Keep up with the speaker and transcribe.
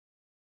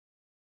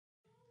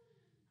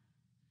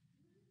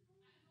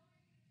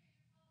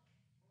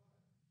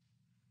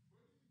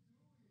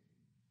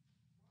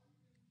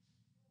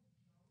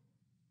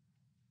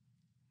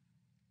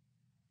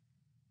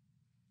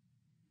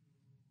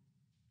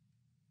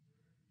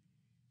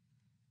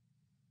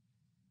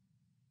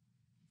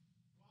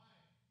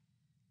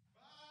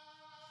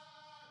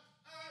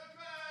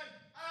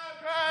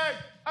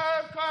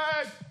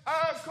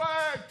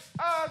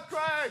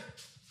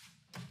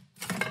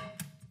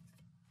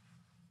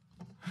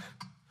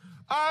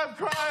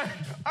Earthquake!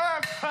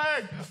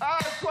 Earthquake!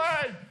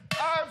 Earthquake!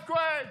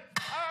 Earthquake!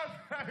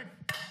 Earthquake!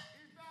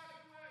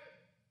 Evacuate!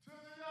 To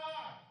the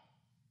yard!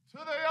 To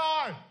the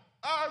yard!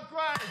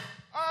 Earthquake!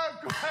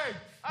 Earthquake!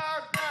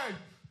 Earthquake!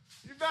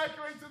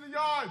 Evacuate to the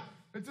yard!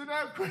 It's an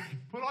earthquake!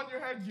 Put on your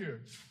headgear.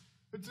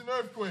 It's an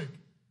earthquake.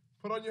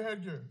 Put on your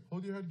headgear.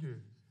 Hold your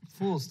headgear.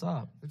 Fool,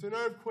 stop. It's an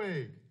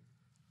earthquake.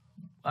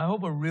 I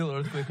hope a real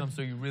earthquake comes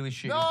so you really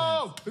shit your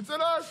No! pants. It's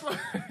an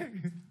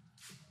earthquake!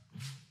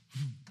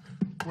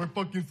 We're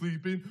fucking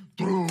sleeping.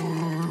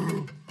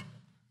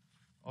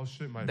 Oh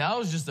shit, my... That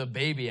was just a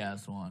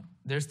baby-ass one.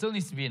 There still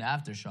needs to be an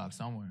aftershock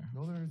somewhere.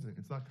 No, there isn't.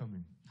 It's not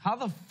coming. How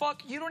the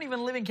fuck? You don't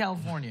even live in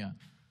California.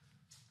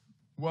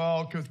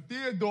 Well, because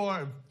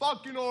Theodore and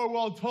fucking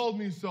Orwell told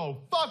me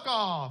so. Fuck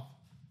off!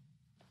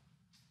 What are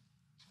you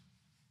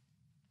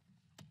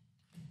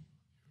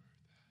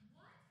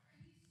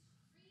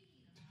screaming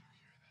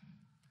about?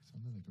 It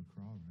sounded like a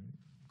crowd, right?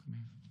 Come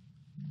here.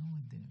 No,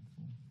 it didn't,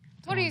 fool.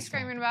 What are you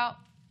screaming about?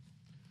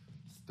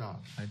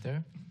 Stop. Right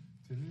there?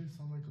 Didn't it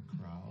sound like a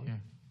crowd?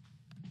 Here.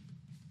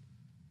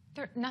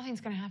 Nothing's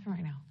gonna happen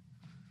right now.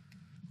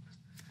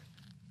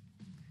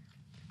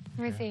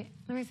 Let me see it.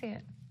 Let me see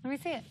it. Let me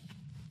see it.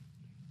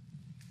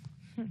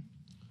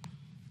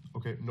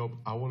 Okay, nope.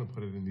 I want to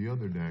put it in the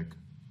other deck.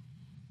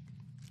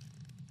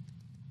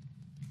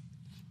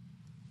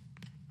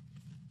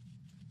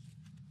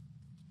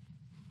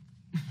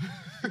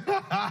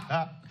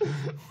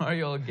 Why are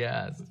you all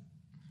gassed?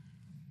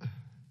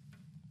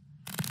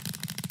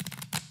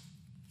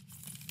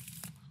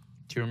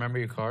 Do you remember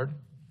your card?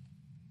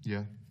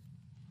 Yeah.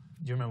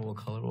 Do you remember what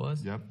color it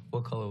was? Yep.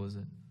 What color was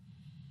it?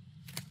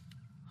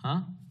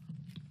 Huh?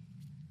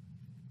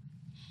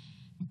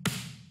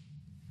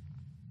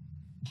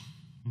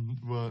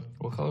 What?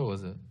 What color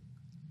was it?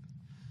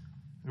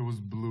 It was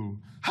blue.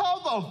 How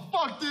the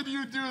fuck did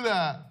you do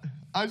that?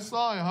 I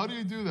saw it. How do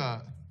you do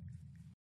that?